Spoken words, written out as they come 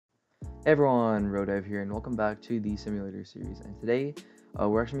Hey everyone, RoDev here, and welcome back to the simulator series. And today,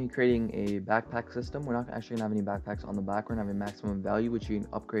 we're actually creating a backpack system. We're not actually gonna have any backpacks on the back. We're gonna have a maximum value, which you can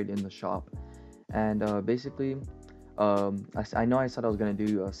upgrade in the shop. And basically, I know I said I was gonna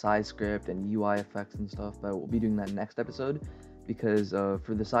do a size script and UI effects and stuff, but we'll be doing that next episode because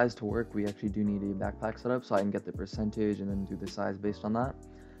for the size to work, we actually do need a backpack setup, so I can get the percentage and then do the size based on that.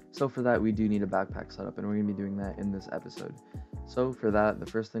 So for that, we do need a backpack setup, and we're gonna be doing that in this episode. So for that, the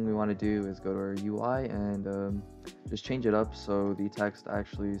first thing we want to do is go to our UI and just change it up so the text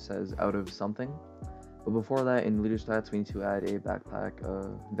actually says out of something. But before that, in leader stats, we need to add a backpack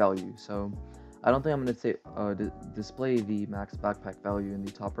value. So I don't think I'm going to say display the max backpack value in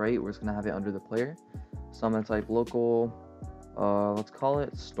the top right. We're just going to have it under the player. So I'm going to type local, let's call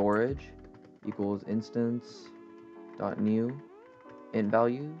it storage equals instance dot new int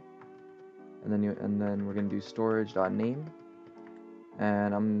value, and then we're going to do storage dot name.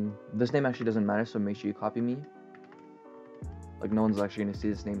 And this name actually doesn't matter, so make sure you copy me. Like, no one's actually going to see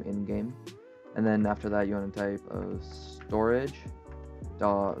this name in game. And then after that, you want to type storage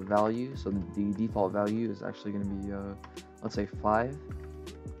dot value. So the default value is actually going to be let's say 5.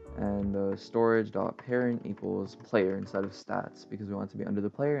 And storage dot parent equals player instead of stats, because we want it to be under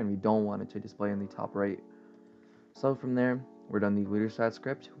the player and we don't want it to display in the top right. So from there, we're done the leader stat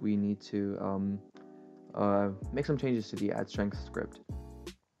script. We need to make some changes to the add strength script.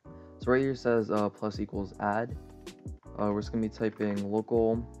 So right here says plus equals add. We're just gonna be typing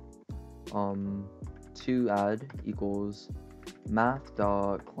local to add equals math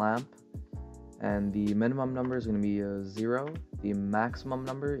dot clamp, and the minimum number is gonna be 0. The maximum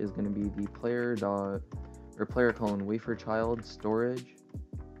number is gonna be the player dot or player colon wafer child storage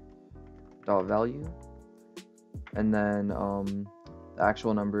dot value, and then the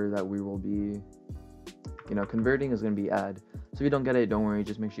actual number that we will be converting is going to be add. So if you don't get it, don't worry,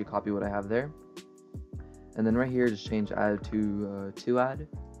 just make sure you copy what I have there. And then right here, just change add to add,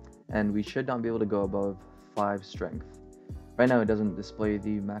 and we should not be able to go above 5 strength. Right now it doesn't display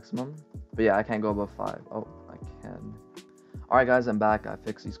the maximum, but yeah, I can't go above 5. Oh, I can. Alright guys, I'm back. I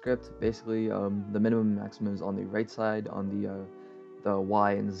fixed the script. Basically, the minimum and maximum is on the right side on the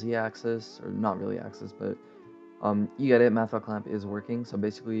Y and Z axis, or not really axis, but you get it. Math.clamp is working. So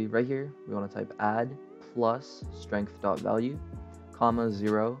basically right here, we want to type add plus strength.value, comma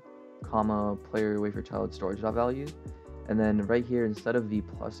 0, comma player wafer child storage.value. And then right here, instead of the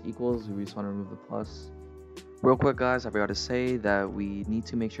plus equals, we just want to remove the plus. Real quick guys, I forgot to say that we need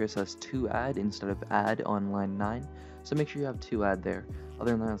to make sure it says to add instead of add on line 9. So make sure you have to add there.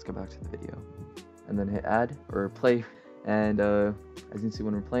 Other than that, let's go back to the video. And then hit add or play. And as you can see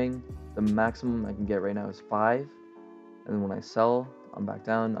when we're playing, the maximum I can get right now is 5. And then when I sell, I'm back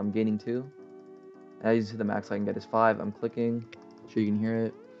down, I'm gaining 2. And as you see, the max I can get is 5. I'm clicking, sure you can hear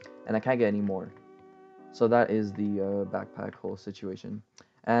it, and I can't get any more. So that is the backpack whole situation.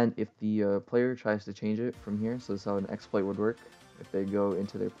 And if the player tries to change it from here, so this is how an exploit would work. If they go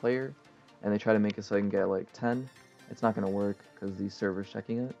into their player and they try to make it so they can get like 10, it's not going to work because the server's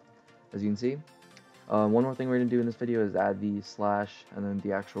checking it, as you can see. One more thing we're going to do in this video is add the slash and then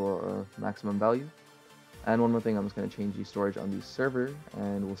the actual maximum value. And one more thing, I'm just going to change the storage on the server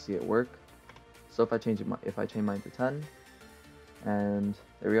and we'll see it work. So if I change mine to 10, and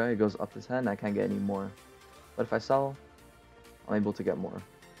there we go, it goes up to 10, I can't get any more. But if I sell, I'm able to get more.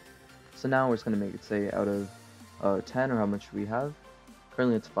 So now we're just going to make it say out of 10 or how much we have.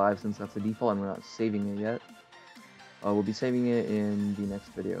 Currently it's 5 since that's the default and we're not saving it yet. We'll be saving it in the next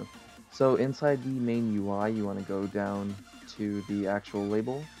video. So inside the main UI, you want to go down to the actual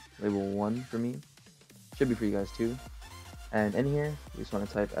label 1 for me. Should be for you guys too. And in here, you just want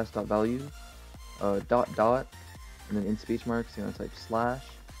to type s.value, dot, and then in speech marks, you want to type slash,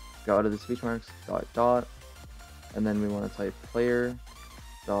 go out of the speech marks, dot, and then we want to type player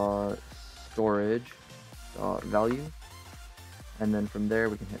dot storage dot value, and then from there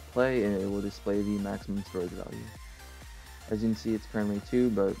we can hit play and it will display the maximum storage value. As you can see, it's currently 2,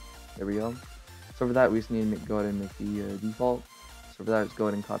 but there we go. So for that, we just need to go ahead and make the default. So for that, just go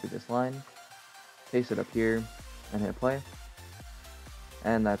ahead and copy this line, paste it up here, and hit play.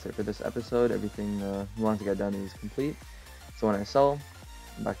 And that's it for this episode. Everything we wanted to get done is complete. So when I sell,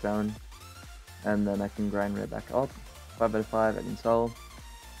 I'm back down, and then I can grind right back up. 5 out of 5, I can sell,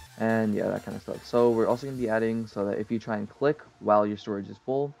 and yeah, that kind of stuff. So we're also going to be adding so that if you try and click while your storage is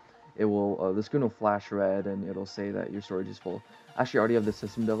full, it will the screen will flash red and it'll say that your storage is full. Actually, I already have the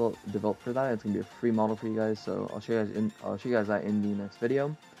system developed for that. It's gonna be a free model for you guys, so I'll show you guys that in the next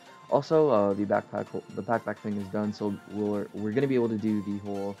video. Also, the backpack thing is done, so we're gonna be able to do the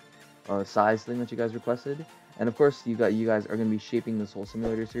whole size thing that you guys requested, And of course, you guys are going to be shaping this whole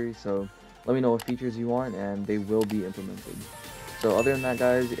simulator series, so let me know what features you want, and they will be implemented. So other than that,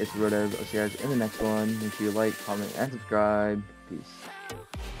 guys, it's RoDev. I'll see you guys in the next one. Make sure you like, comment, and subscribe. Peace.